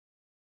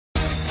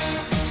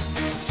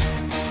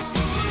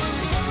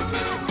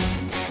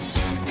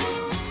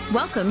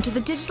Welcome to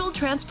the Digital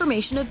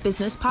Transformation of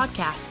Business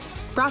podcast,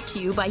 brought to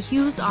you by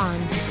Hughes On.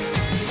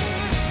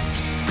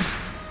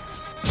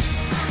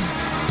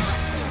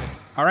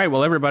 All right,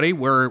 well, everybody,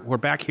 we're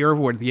back here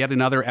with yet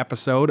another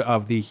episode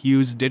of the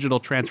Hughes Digital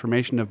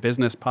Transformation of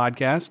Business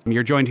podcast.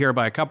 You're joined here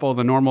by a couple of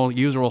the normal,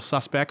 usual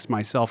suspects,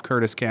 myself,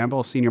 Curtis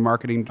Campbell, Senior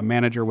Marketing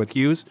Manager with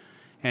Hughes,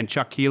 and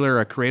Chuck Keeler,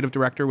 a Creative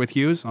Director with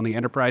Hughes on the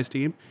Enterprise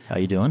team. How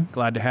you doing?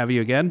 Glad to have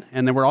you again.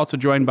 And then we're also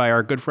joined by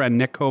our good friend,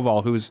 Nick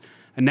Coval, who's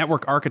a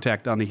network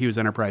architect on the Hughes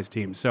Enterprise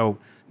team. So,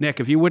 Nick,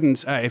 if you would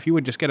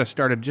just get us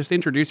started, just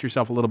introduce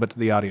yourself a little bit to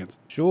the audience.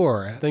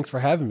 Sure. Thanks for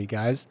having me,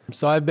 guys.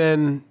 So I've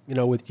been,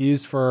 with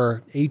Hughes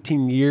for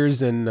 18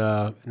 years in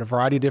a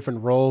variety of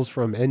different roles,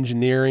 from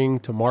engineering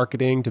to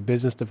marketing to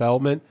business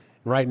development.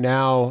 Right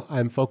now,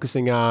 I'm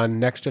focusing on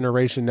next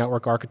generation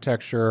network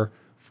architecture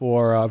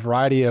for a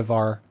variety of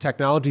our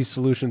technology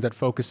solutions that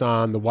focus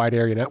on the wide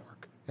area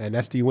network, and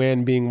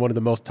SD-WAN being one of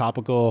the most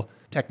topical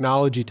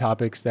technology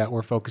topics that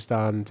we're focused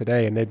on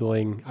today,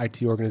 enabling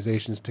IT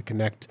organizations to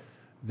connect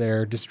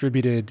their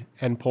distributed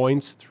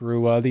endpoints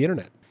through the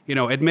internet.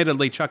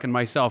 Admittedly, Chuck and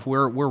myself,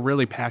 we're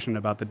really passionate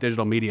about the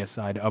digital media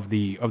side of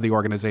the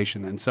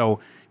organization, and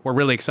so we're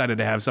really excited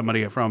to have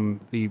somebody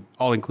from the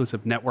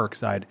all-inclusive network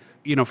side.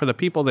 For the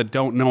people that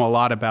don't know a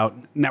lot about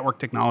network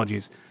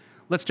technologies,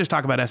 let's just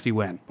talk about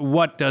SD-WAN.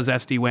 What does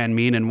SD-WAN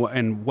mean,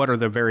 and what are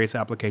the various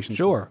applications?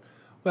 Sure.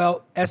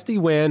 Well,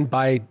 SD-WAN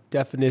by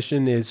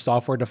definition is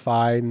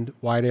software-defined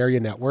wide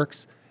area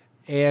networks.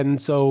 And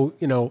so,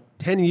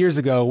 10 years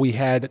ago, we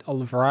had a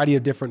variety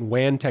of different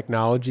WAN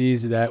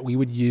technologies that we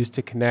would use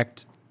to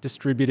connect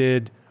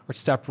distributed or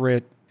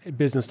separate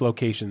business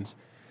locations.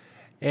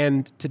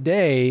 And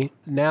today,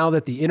 now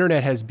that the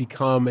internet has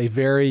become a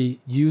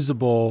very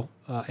usable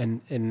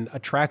and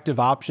attractive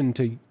option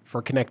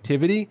for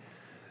connectivity,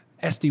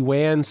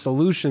 SD-WAN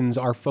solutions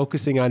are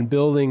focusing on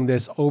building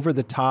this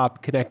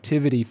over-the-top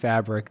connectivity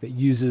fabric that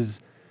uses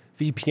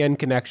VPN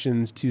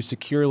connections to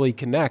securely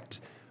connect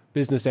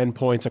business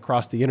endpoints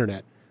across the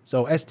internet.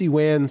 So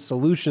SD-WAN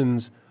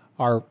solutions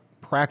are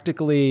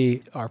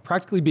practically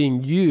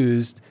being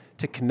used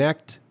to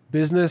connect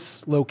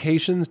business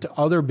locations to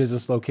other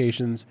business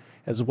locations,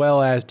 as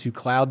well as to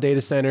cloud data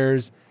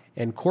centers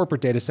and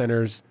corporate data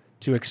centers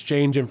to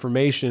exchange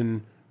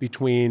information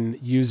between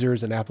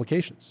users and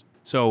applications.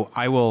 So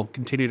I will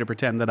continue to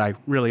pretend that I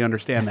really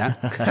understand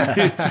that.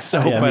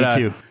 Me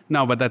too.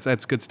 No, but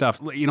that's good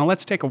stuff.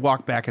 Let's take a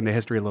walk back into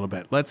history a little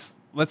bit. Let's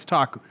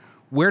talk.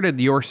 Where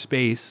did your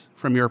space,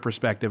 from your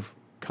perspective,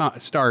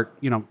 start?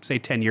 Say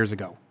 10 years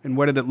ago, and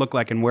what did it look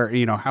like, and where?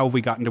 How have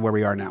we gotten to where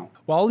we are now?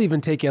 Well, I'll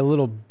even take you a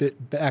little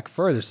bit back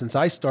further. Since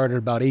I started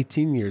about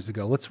 18 years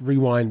ago, let's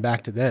rewind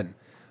back to then.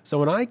 So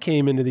when I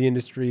came into the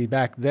industry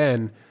back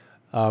then,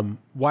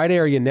 wide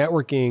area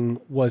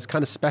networking was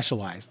kind of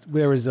specialized.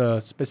 There was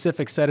a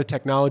specific set of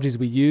technologies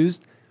we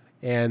used,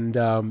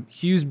 and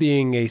Hughes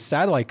being a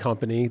satellite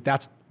company,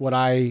 that's what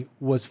I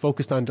was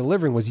focused on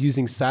delivering, was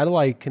using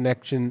satellite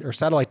connection or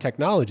satellite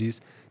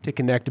technologies to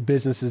connect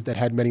businesses that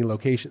had many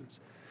locations.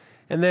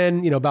 And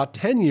then, about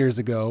 10 years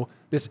ago,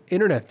 this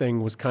internet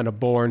thing was kind of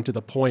born to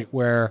the point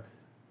where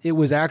it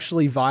was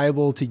actually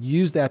viable to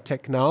use that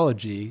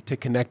technology to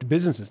connect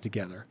businesses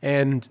together.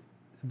 And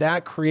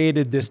that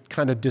created this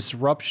kind of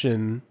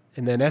disruption,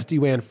 and then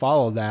SD-WAN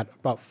followed that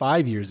about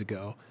 5 years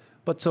ago.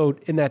 But so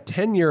in that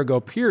 10-year ago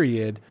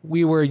period,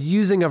 we were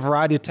using a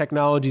variety of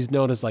technologies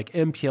known as like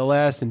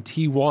MPLS and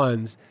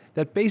T1s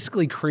that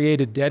basically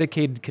created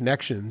dedicated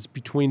connections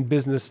between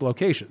business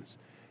locations.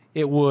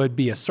 It would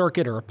be a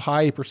circuit or a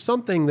pipe or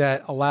something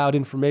that allowed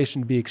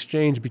information to be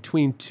exchanged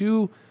between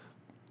two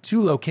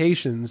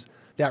locations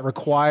that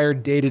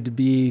required data to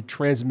be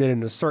transmitted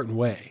in a certain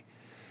way.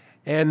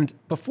 And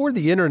before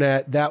the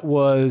internet, that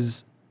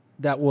was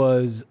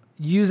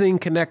using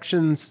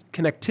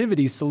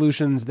connectivity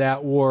solutions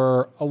that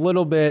were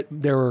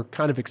they were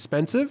kind of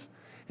expensive,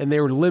 and they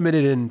were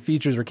limited in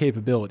features or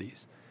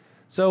capabilities.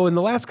 So in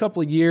the last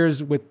couple of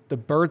years, with the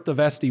birth of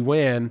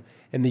SD-WAN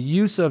and the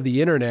use of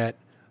the internet,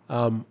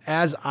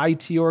 as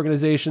IT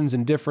organizations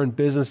and different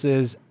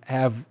businesses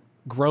have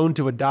grown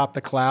to adopt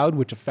the cloud,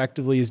 which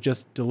effectively is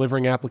just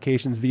delivering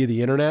applications via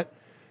the internet,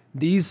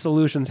 these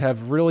solutions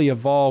have really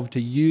evolved to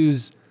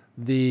use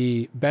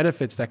the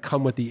benefits that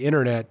come with the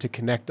internet to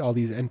connect all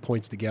these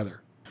endpoints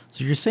together.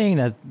 So you're saying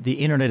that the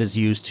internet is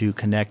used to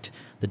connect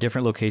the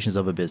different locations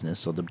of a business,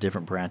 so the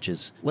different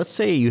branches. Let's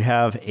say you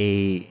have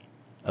a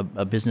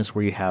business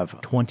where you have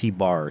 20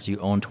 bars. You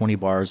own 20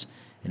 bars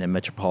in a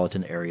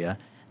metropolitan area,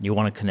 and you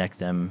want to connect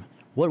them.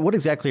 What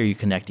exactly are you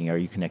connecting? Are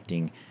you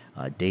connecting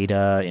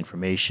data,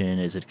 information?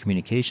 Is it a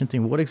communication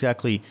thing? What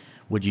exactly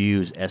would you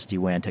use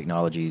SD-WAN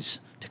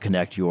technologies to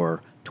connect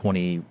your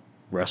 20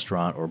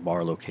 restaurant or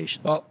bar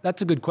locations? Well,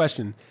 that's a good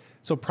question.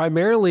 So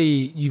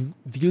primarily, you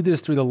view this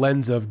through the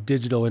lens of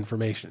digital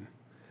information.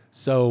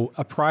 So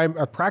a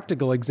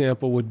practical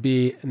example would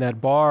be in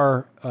that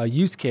bar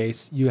use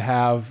case, you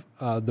have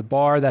the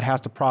bar that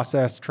has to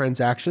process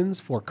transactions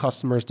for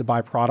customers to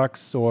buy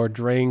products or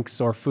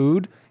drinks or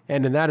food.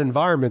 And in that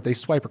environment, they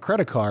swipe a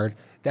credit card,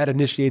 that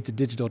initiates a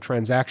digital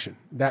transaction.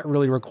 That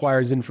really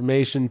requires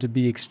information to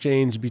be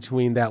exchanged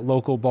between that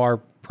local bar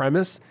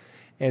premise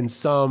and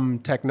some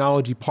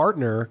technology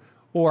partner,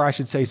 or I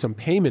should say some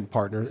payment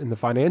partner in the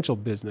financial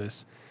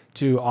business,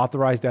 to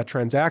authorize that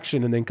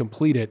transaction and then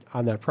complete it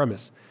on that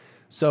premise.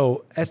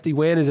 So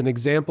SD-WAN is an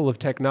example of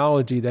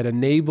technology that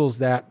enables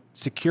that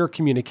secure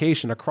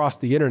communication across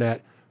the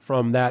internet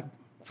from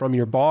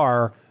your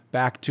bar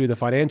back to the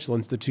financial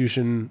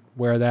institution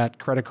where that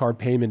credit card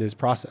payment is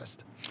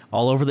processed.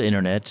 All over the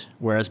internet,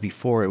 whereas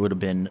before it would have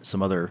been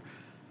some other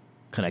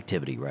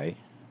connectivity, right?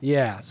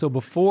 Yeah. So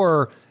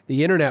before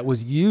the internet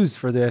was used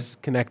for this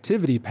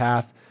connectivity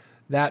path,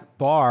 that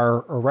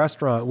bar or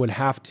restaurant would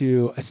have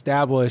to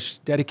establish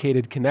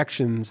dedicated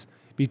connections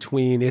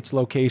between its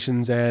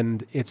locations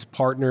and its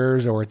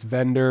partners or its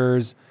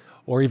vendors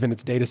or even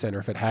its data center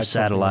if it had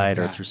satellite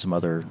like or through some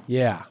other.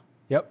 Yeah.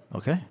 Yep.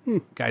 Okay.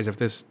 Guys, if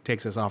this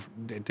takes us off,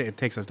 it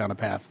takes us down a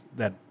path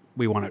that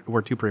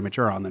we're too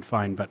premature on, then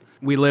fine. But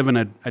we live in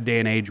a day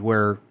and age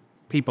where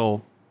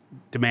people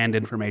demand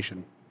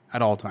information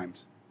at all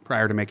times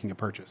prior to making a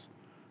purchase.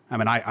 I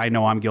mean, I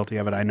know I'm guilty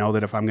of it. I know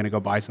that if I'm going to go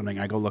buy something,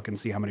 I go look and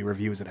see how many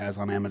reviews it has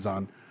on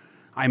Amazon.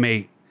 I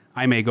may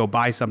go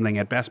buy something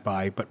at Best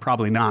Buy, but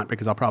probably not,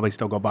 because I'll probably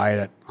still go buy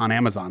it on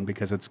Amazon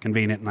because it's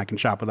convenient and I can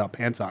shop without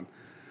pants on.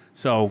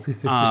 So,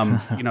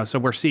 so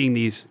we're seeing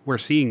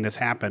this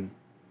happen.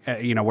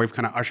 We've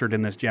kind of ushered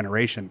in this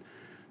generation.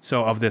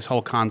 So of this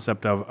whole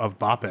concept of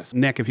BOPIS.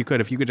 Nick, if you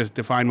could just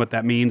define what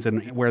that means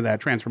and where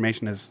that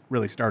transformation has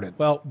really started.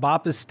 Well,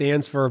 BOPIS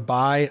stands for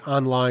Buy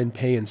Online,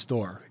 Pay in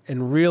Store.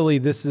 And really,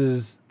 this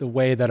is the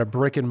way that a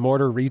brick and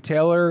mortar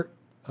retailer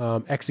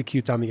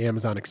executes on the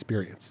Amazon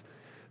experience.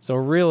 So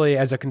really,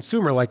 as a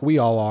consumer like we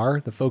all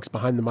are, the folks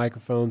behind the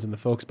microphones and the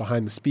folks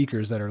behind the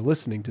speakers that are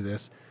listening to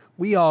this,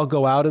 we all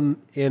go out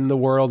in the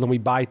world and we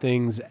buy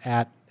things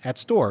at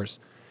stores.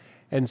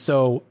 And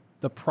so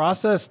the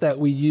process that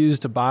we use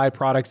to buy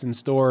products in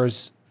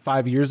stores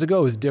 5 years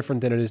ago is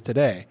different than it is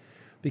today.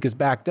 Because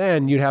back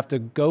then, you'd have to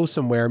go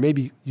somewhere.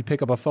 Maybe you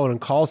pick up a phone and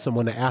call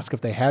someone to ask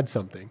if they had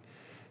something.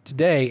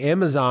 Today,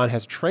 Amazon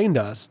has trained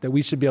us that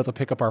we should be able to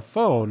pick up our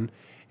phone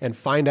and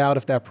find out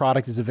if that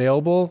product is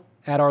available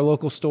at our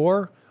local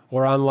store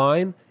or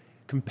online,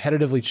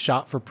 competitively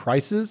shop for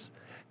prices,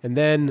 and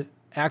then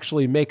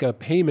actually make a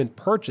payment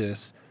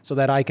purchase so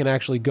that I can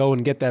actually go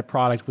and get that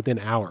product within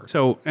hours.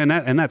 So, and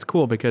that's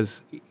cool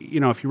because,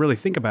 if you really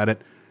think about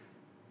it,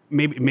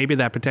 maybe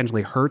that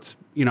potentially hurts,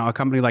 a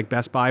company like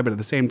Best Buy, but at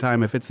the same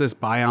time, if it's this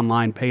buy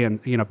online, pay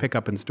and, pick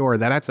up in store,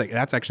 that's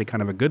actually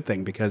kind of a good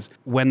thing, because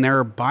when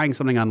they're buying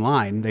something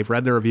online, they've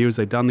read the reviews,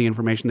 they've done the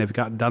information, they've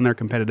done their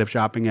competitive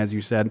shopping, as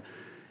you said,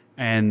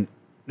 and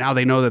now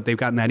they know that they've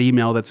gotten that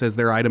email that says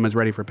their item is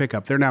ready for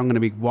pickup. They're now going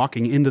to be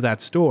walking into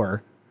that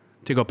store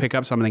to go pick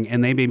up something,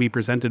 and they may be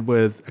presented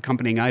with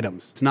accompanying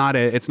items.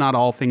 It's not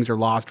all things are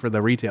lost for the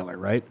retailer,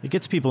 right? It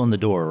gets people in the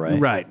door, right?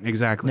 Right,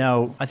 exactly.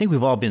 Now, I think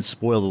we've all been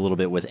spoiled a little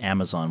bit with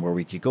Amazon, where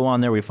we could go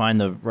on there, we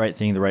find the right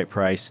thing, the right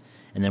price,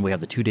 and then we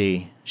have the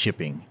 2-day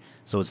shipping.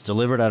 So it's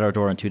delivered at our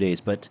door in 2 days.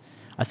 But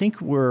I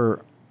think we're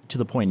to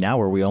the point now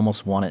where we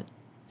almost want it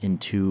in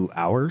 2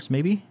 hours,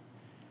 maybe?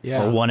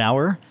 Yeah. Or 1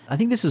 hour. I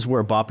think this is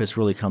where BOPIS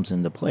really comes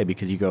into play,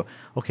 because you go,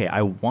 okay,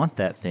 I want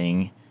that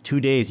thing. 2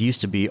 days used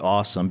to be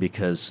awesome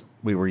because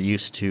we were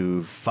used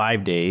to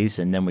 5 days,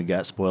 and then we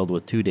got spoiled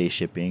with 2-day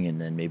shipping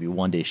and then maybe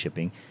 1-day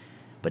shipping.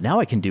 But now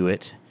I can do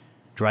it,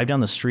 drive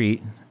down the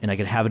street, and I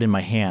can have it in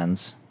my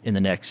hands in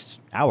the next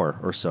hour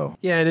or so.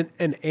 Yeah,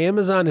 and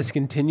Amazon is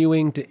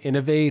continuing to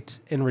innovate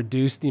and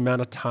reduce the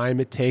amount of time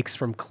it takes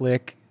from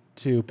click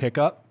to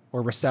pickup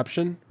or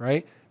reception,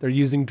 right? They're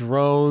using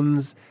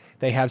drones.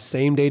 They have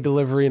same-day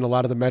delivery in a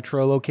lot of the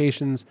metro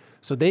locations.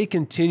 So they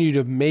continue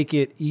to make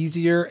it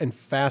easier and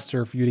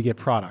faster for you to get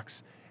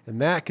products. And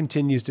that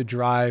continues to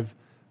drive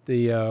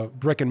the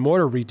brick and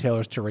mortar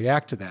retailers to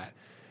react to that.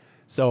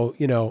 So,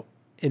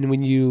 and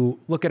when you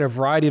look at a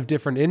variety of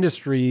different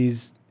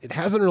industries, it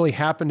hasn't really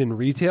happened in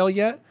retail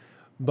yet,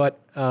 but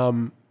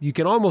you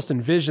can almost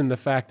envision the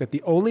fact that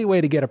the only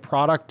way to get a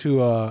product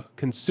to a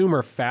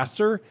consumer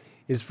faster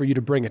is for you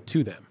to bring it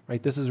to them,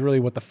 right? This is really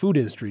what the food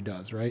industry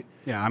does, right?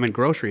 Yeah, I mean,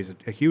 groceries is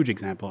a huge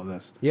example of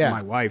this. Yeah.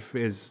 My wife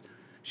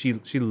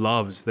she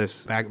loves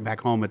this. Back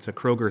home, it's a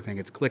Kroger thing.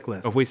 It's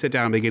ClickList. If we sit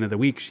down at the beginning of the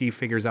week, she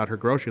figures out her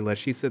grocery list.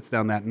 She sits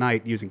down that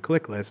night using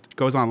ClickList,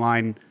 goes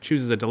online,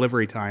 chooses a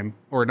delivery time,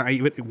 or not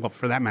even, well,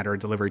 for that matter, a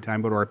delivery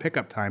time, but or a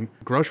pickup time.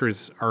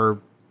 Groceries are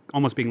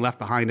almost being left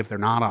behind if they're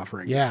not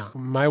offering Yeah, this.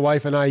 my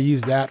wife and I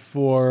use that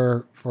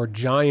for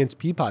Giant's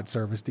Peapod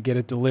service to get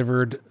it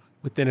delivered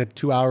within a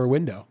 2-hour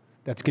window.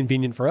 That's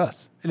convenient for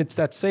us. And it's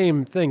that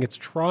same thing. It's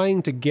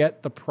trying to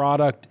get the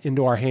product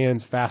into our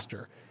hands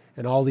faster.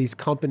 And all these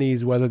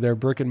companies, whether they're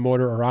brick and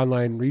mortar or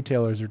online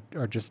retailers,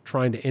 are just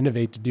trying to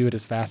innovate to do it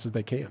as fast as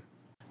they can.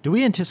 Do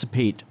we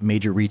anticipate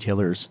major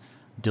retailers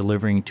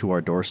delivering to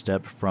our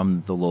doorstep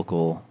from the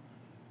local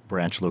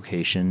branch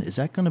location? Is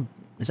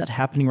that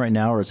happening right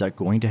now, or is that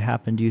going to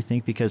happen, do you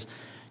think? Because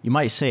you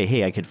might say,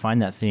 hey, I could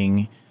find that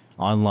thing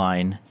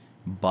online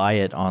buy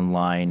it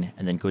online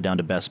and then go down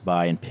to Best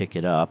Buy and pick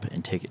it up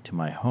and take it to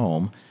my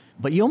home.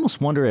 But you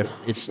almost wonder if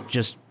it's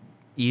just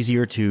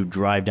easier to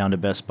drive down to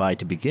Best Buy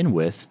to begin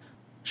with,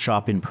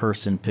 shop in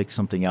person, pick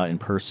something out in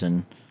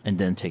person, and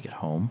then take it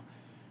home.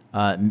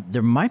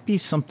 There might be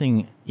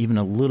something even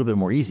a little bit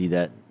more easy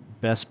that a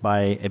Best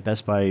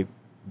Buy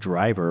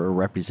driver or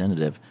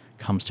representative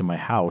comes to my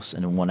house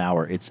and in 1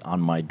 hour it's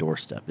on my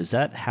doorstep. Is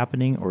that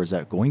happening, or is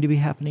that going to be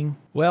happening?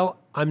 Well,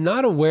 I'm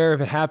not aware of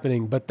it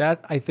happening, but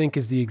that I think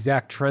is the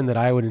exact trend that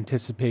I would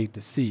anticipate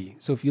to see.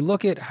 So if you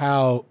look at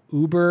how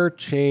Uber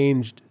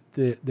changed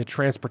the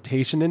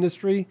transportation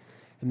industry,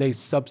 and they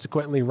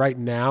subsequently right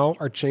now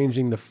are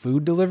changing the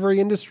food delivery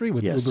industry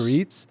with Yes. Uber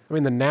Eats. I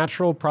mean, the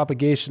natural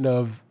propagation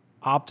of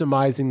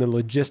optimizing the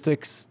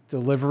logistics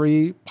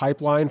delivery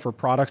pipeline for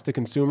products to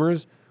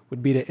consumers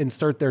would be to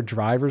insert their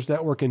drivers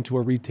network into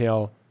a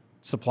retail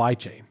supply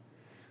chain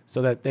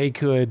so that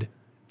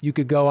you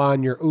could go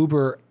on your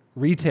Uber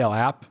retail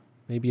app,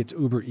 maybe it's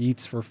Uber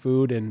Eats for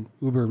food and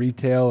Uber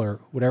Retail or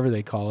whatever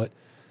they call it,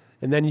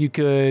 and then you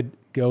could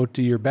go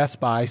to your Best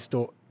Buy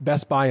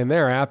in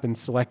their app and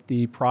select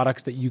the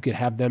products that you could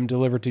have them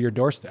delivered to your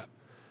doorstep.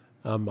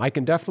 I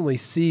can definitely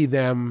see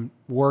them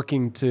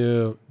working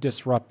to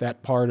disrupt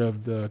that part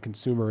of the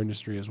consumer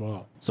industry as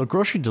well. So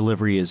grocery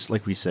delivery is,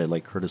 like we said,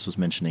 like Curtis was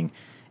mentioning,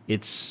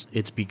 it's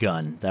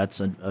begun. That's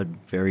a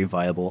very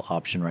viable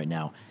option right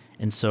now.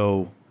 And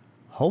so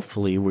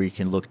hopefully we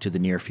can look to the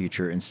near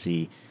future and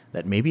see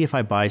that maybe if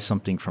I buy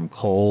something from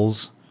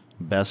Kohl's,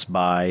 Best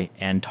Buy,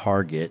 and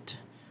Target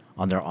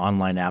on their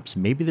online apps,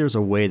 maybe there's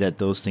a way that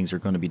those things are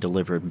going to be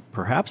delivered,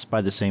 perhaps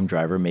by the same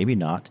driver, maybe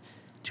not,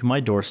 to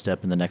my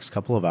doorstep in the next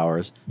couple of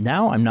hours.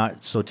 Now I'm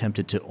not so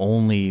tempted to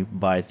only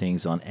buy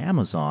things on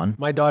Amazon.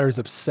 My daughter's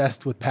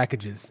obsessed with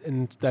packages,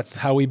 and that's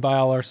how we buy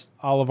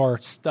all of our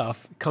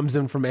stuff. It comes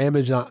in from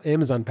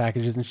Amazon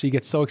packages, and she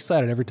gets so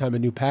excited every time a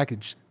new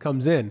package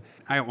comes in.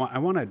 I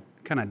want to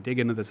kind of dig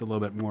into this a little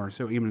bit more.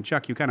 So even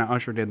Chuck, you kind of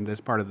ushered in this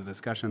part of the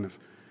discussion of,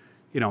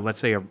 let's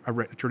say a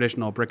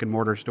traditional brick and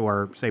mortar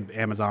store, say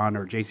Amazon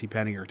or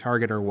JCPenney or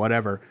Target or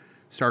whatever,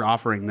 start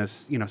offering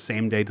this,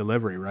 same day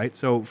delivery, right?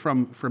 So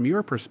from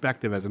your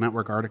perspective as a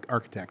network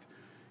architect,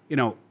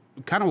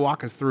 kind of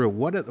walk us through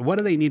what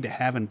do they need to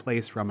have in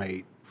place from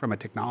a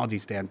technology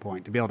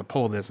standpoint to be able to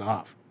pull this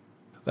off?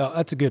 Well,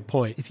 that's a good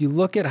point. If you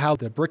look at how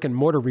the brick and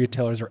mortar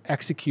retailers are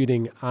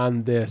executing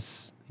on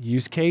this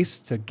use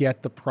case to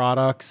get the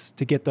products,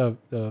 to get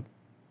the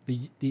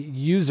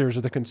users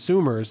or the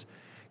consumers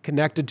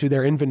connected to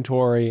their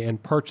inventory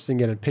and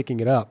purchasing it and picking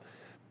it up,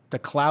 the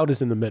cloud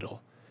is in the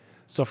middle.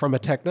 So from a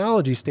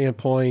technology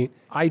standpoint,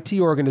 IT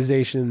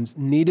organizations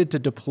needed to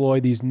deploy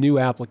these new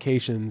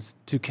applications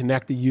to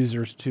connect the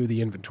users to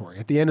the inventory.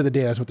 At the end of the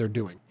day, that's what they're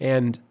doing.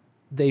 And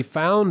they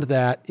found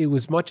that it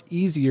was much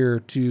easier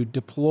to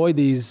deploy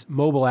these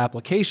mobile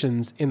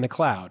applications in the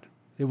cloud.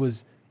 It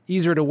was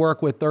easier to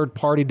work with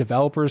third-party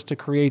developers to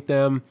create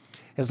them.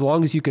 As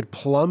long as you could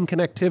plumb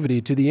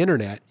connectivity to the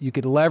internet, you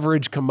could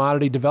leverage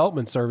commodity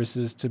development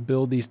services to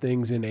build these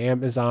things in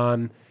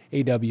Amazon,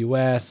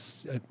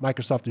 AWS,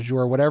 Microsoft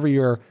Azure, whatever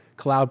your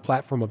cloud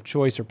platform of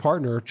choice or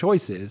partner of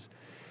choice is.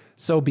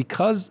 So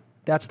because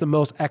that's the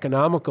most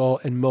economical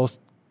and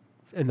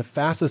the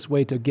fastest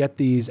way to get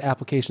these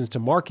applications to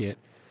market,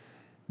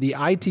 the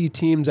IT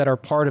teams that are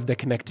part of the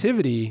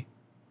connectivity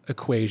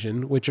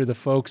equation, which are the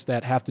folks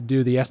that have to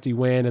do the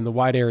SD-WAN and the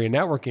wide area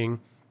networking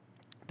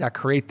that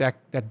create that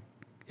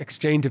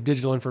exchange of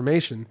digital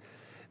information,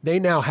 they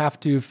now have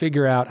to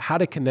figure out how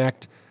to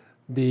connect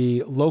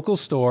the local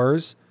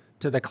stores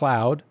to the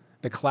cloud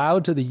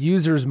to the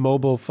user's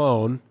mobile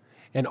phone,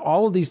 and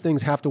all of these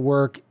things have to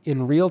work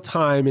in real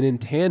time and in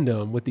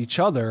tandem with each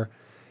other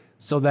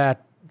so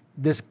that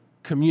this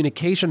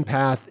communication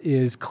path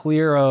is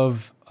clear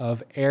of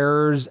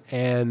errors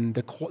and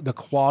the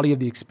quality of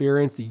the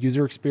experience, the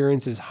user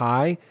experience is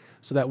high,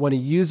 so that when a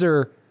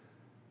user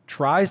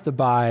tries to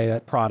buy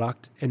that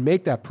product and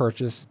make that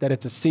purchase, that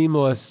it's a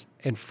seamless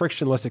and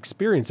frictionless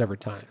experience every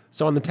time.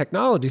 So on the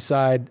technology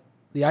side,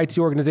 the IT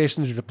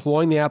organizations are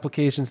deploying the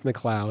applications in the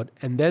cloud,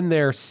 and then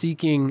they're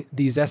seeking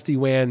these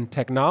SD-WAN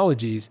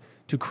technologies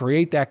to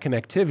create that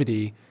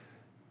connectivity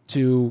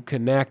to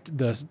connect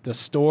the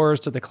stores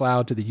to the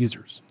cloud to the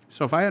users.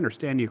 So if I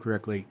understand you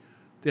correctly,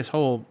 this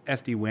whole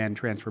SD-WAN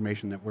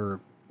transformation that we're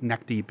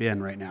neck deep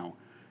in right now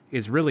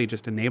is really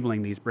just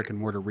enabling these brick and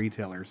mortar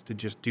retailers to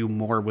just do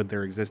more with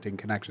their existing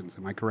connections.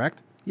 Am I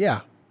correct?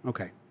 Yeah.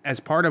 Okay. As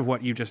part of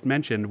what you just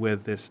mentioned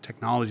with this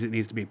technology that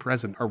needs to be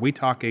present, are we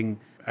talking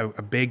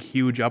a big,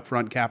 huge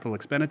upfront capital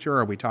expenditure? Or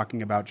are we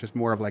talking about just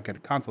more of like a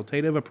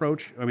consultative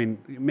approach? I mean,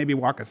 maybe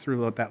walk us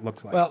through what that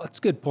looks like. Well, that's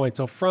a good point.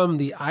 So from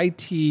the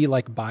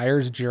IT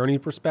buyer's journey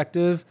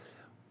perspective,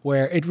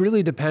 where it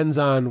really depends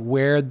on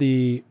where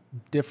the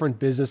different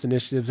business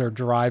initiatives are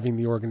driving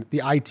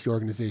the IT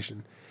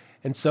organization.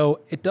 And so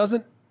it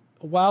doesn't,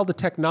 while the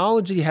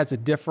technology has a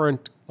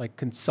different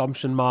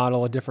consumption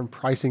model, a different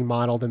pricing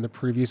model than the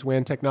previous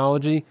WAN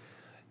technology,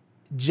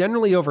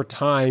 generally over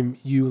time,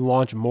 you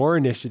launch more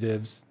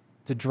initiatives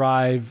to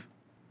drive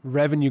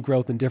revenue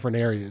growth in different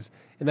areas.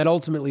 And that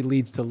ultimately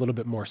leads to a little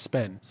bit more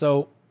spend.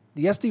 So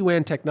the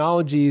SD-WAN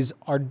technologies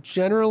are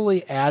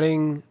generally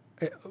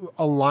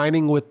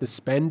aligning with the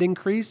spend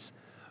increase,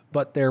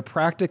 but they're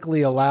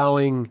practically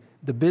allowing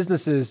the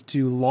businesses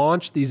to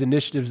launch these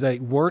initiatives that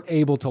weren't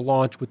able to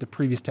launch with the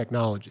previous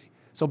technology.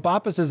 So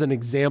BOPIS is an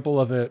example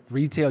of a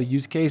retail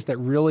use case that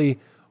really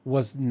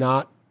was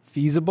not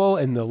feasible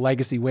in the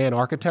legacy WAN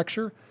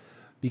architecture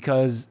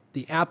because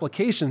the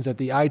applications that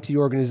the IT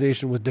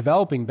organization was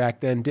developing back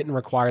then didn't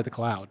require the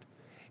cloud.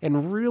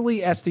 And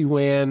really,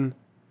 SD-WAN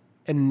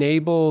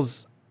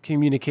enables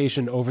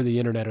communication over the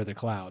internet or the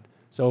cloud.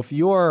 So if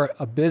you're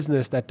a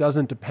business that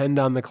doesn't depend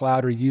on the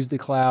cloud or use the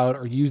cloud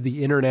or use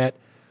the internet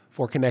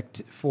for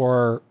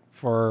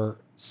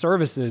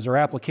services or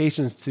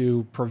applications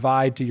to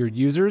provide to your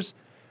users,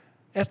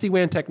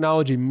 SD-WAN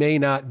technology may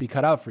not be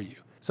cut out for you.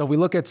 So if we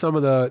look at some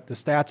of the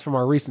stats from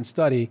our recent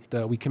study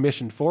that we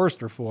commissioned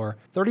Forrester for,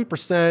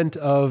 30%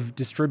 of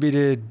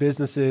distributed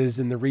businesses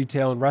in the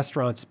retail and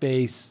restaurant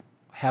space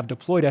have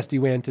deployed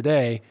SD-WAN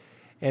today,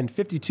 and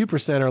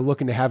 52% are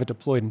looking to have it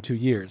deployed in 2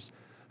 years.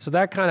 So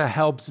that kind of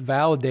helps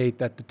validate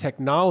that the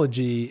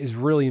technology is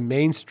really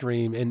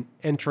mainstream and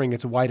entering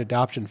its wide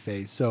adoption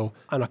phase. So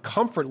on a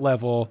comfort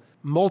level,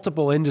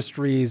 multiple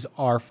industries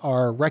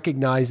are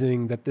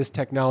recognizing that this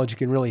technology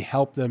can really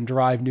help them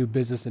drive new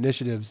business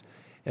initiatives,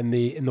 and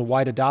the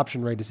wide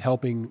adoption rate is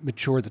helping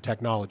mature the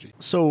technology.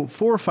 So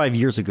 4 or 5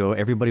 years ago,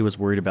 everybody was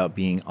worried about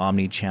being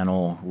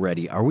omni-channel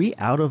ready. Are we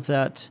out of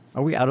that?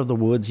 Are we out of the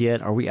woods yet?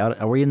 Are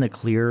we in the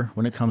clear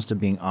when it comes to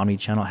being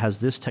omni-channel? Has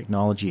this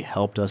technology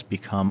helped us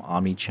become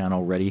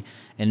omni-channel ready?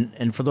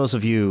 And for those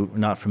of you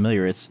not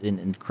familiar,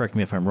 and correct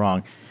me if I'm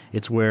wrong,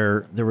 it's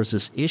where there was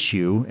this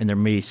issue, and there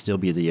may still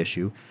be the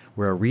issue,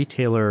 where a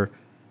retailer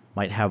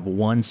might have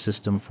one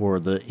system for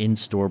the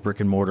in-store brick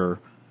and mortar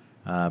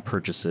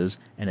purchases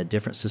and a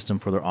different system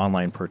for their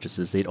online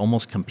purchases. They'd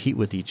almost compete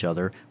with each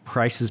other.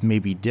 Prices may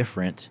be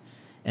different,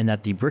 and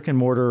that the brick and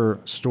mortar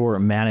store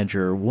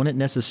manager wouldn't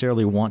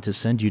necessarily want to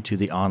send you to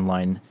the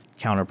online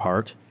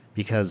counterpart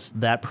because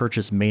that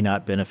purchase may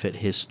not benefit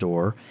his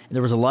store. And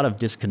there was a lot of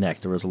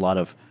disconnect. There was a lot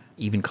of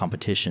even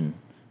competition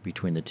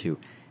between the two.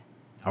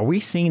 Are we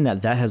seeing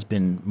that has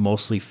been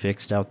mostly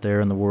fixed out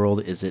there in the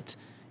world?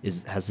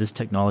 Has this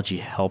technology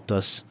helped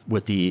us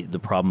with the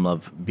problem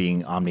of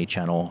being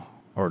omni-channel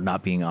or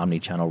not being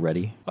omni-channel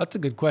ready? That's a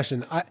good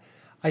question.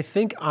 I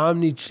think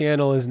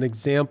omni-channel is an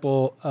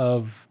example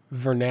of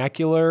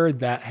vernacular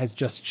that has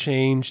just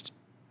changed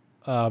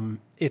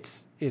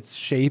its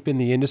shape in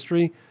the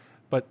industry.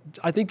 But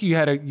I think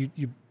you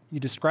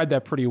described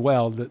that pretty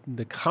well.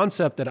 The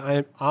concept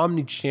that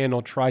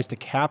omni-channel tries to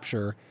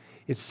capture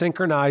is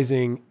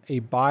synchronizing a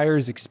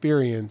buyer's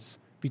experience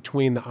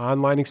between the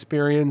online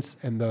experience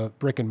and the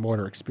brick and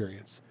mortar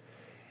experience.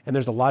 And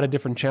there's a lot of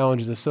different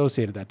challenges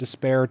associated with that.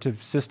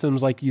 Disparative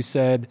systems, like you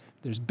said.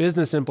 There's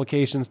business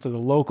implications to the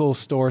local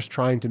stores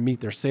trying to meet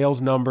their sales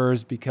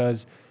numbers,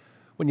 because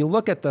when you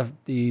look at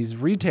these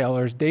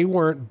retailers, they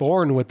weren't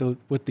born with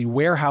the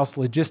warehouse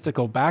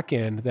logistical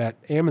backend that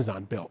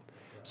Amazon built.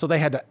 So they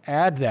had to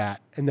add that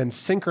and then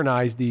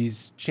synchronize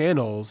these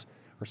channels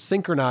or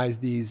synchronize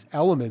these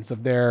elements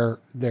of their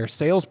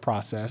sales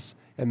process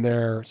and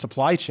their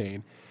supply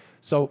chain.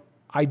 So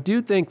I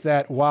do think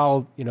that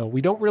while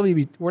we're not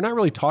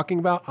really talking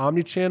about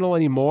omnichannel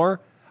anymore,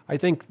 I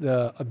think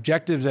the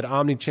objectives that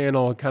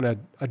omnichannel kind of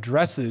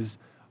addresses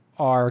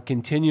are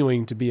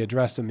continuing to be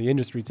addressed in the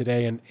industry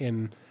today,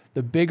 and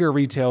the bigger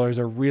retailers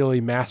are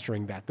really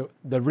mastering that.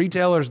 The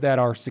retailers that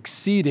are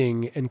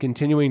succeeding and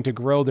continuing to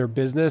grow their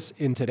business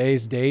in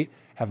today's date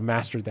have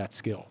mastered that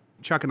skill.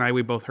 Chuck and I,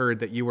 we both heard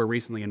that you were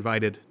recently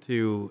invited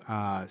to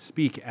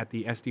speak at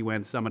the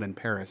SD-WAN Summit in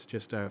Paris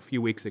just a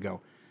few weeks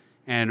ago.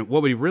 And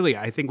what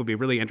I think would be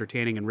really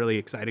entertaining and really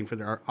exciting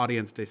for our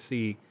audience to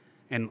see,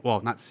 and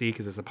not see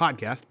because it's a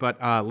podcast,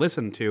 but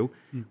listen to,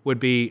 would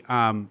be,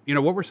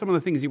 what were some of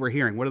the things you were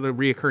hearing? What are the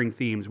reoccurring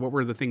themes? What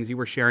were the things you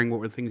were sharing? What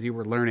were the things you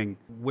were learning?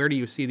 Where do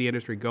you see the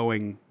industry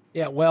going?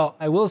 Yeah, well,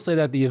 I will say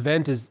that the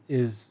event is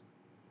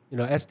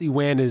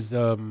SD-WAN is,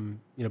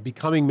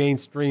 becoming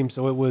mainstream.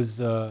 So it was,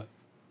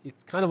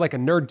 it's kind of like a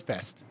nerd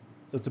fest.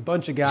 So it's a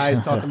bunch of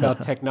guys talking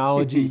about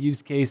technology,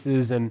 use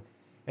cases, and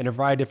a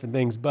variety of different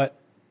things. But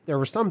there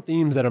were some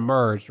themes that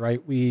emerged,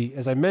 right?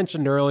 As I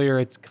mentioned earlier,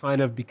 it's kind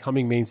of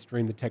becoming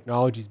mainstream. The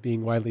technology is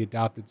being widely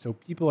adopted. So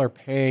people are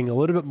paying a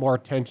little bit more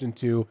attention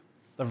to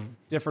the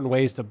different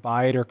ways to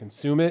buy it or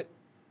consume it,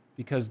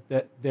 because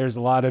there's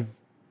a lot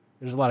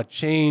of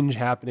change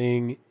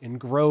happening and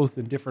growth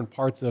in different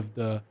parts of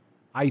the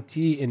IT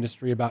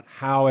industry about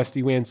how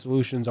SD-WAN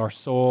solutions are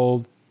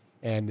sold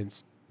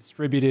and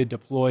distributed,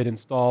 deployed,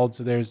 installed.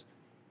 So there's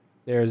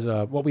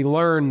what we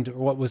learned, or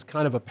what was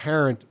kind of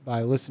apparent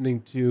by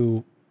listening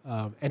to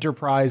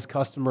enterprise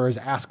customers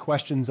ask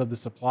questions of the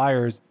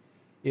suppliers,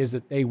 is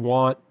that they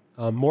want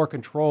more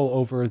control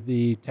over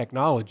the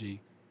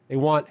technology. They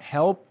want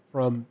help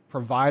from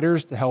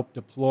providers to help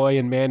deploy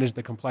and manage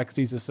the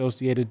complexities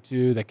associated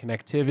to the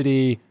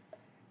connectivity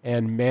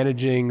and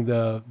managing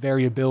the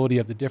variability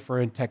of the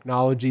different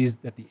technologies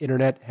that the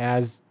internet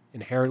has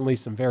inherently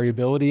some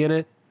variability in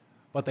it,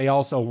 but they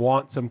also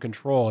want some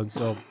control. And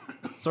so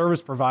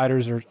service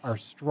providers are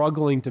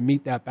struggling to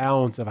meet that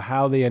balance of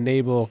how they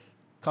enable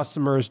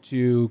customers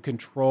to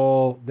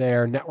control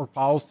their network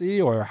policy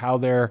or how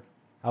their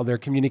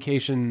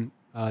communication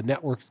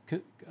networks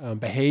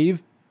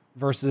behave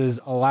versus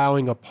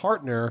allowing a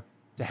partner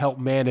to help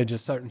manage a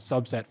certain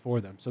subset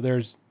for them. So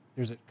there's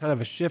a kind of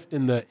a shift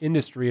in the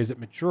industry as it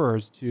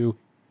matures to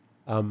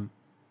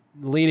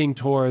leaning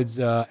towards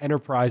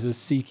enterprises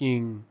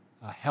seeking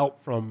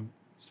help from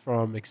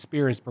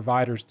experienced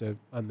providers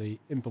on the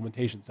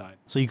implementation side.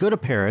 So you go to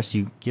Paris,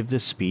 you give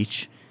this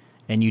speech,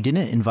 and you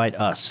didn't invite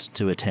us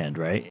to attend,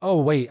 right?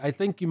 Oh, wait, I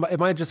think it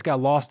might have just got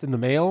lost in the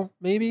mail,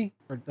 maybe?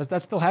 Or does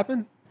that still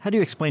happen? How do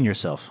you explain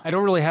yourself? I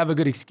don't really have a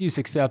good excuse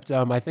except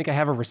I think I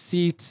have a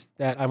receipt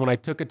that when I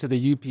took it to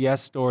the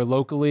UPS store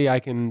locally,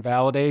 I can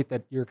validate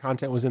that your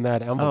content was in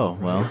that envelope.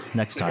 Oh, well,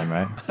 next time,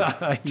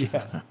 right?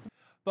 Yes.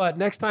 But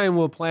next time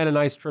we'll plan a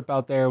nice trip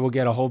out there. We'll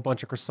get a whole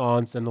bunch of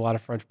croissants and a lot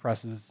of French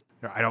presses.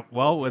 With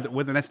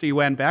an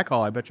SD-WAN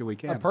backhaul, I bet you we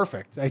can.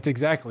 Perfect. That's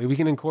exactly. We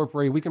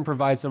can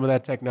provide some of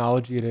that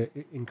technology to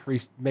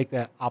make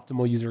that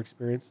optimal user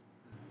experience.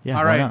 Yeah,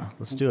 all right. Not?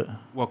 Let's do it.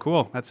 Well,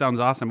 cool. That sounds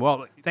awesome.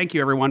 Well, thank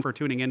you everyone for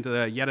tuning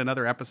into yet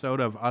another episode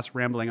of us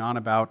rambling on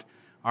about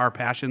our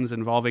passions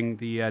involving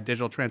the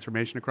digital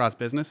transformation across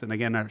business. And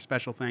again, our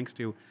special thanks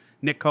to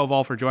Nick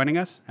Coval for joining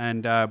us.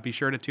 And be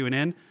sure to tune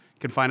in. You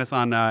can find us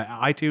on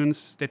iTunes,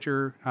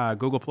 Stitcher,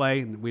 Google Play,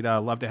 and we'd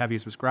love to have you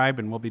subscribe.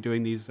 And we'll be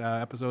doing these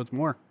episodes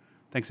more.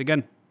 Thanks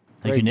again.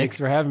 Thank you, Nick. Thanks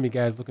for having me,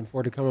 guys. Looking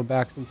forward to coming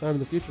back sometime in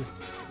the future.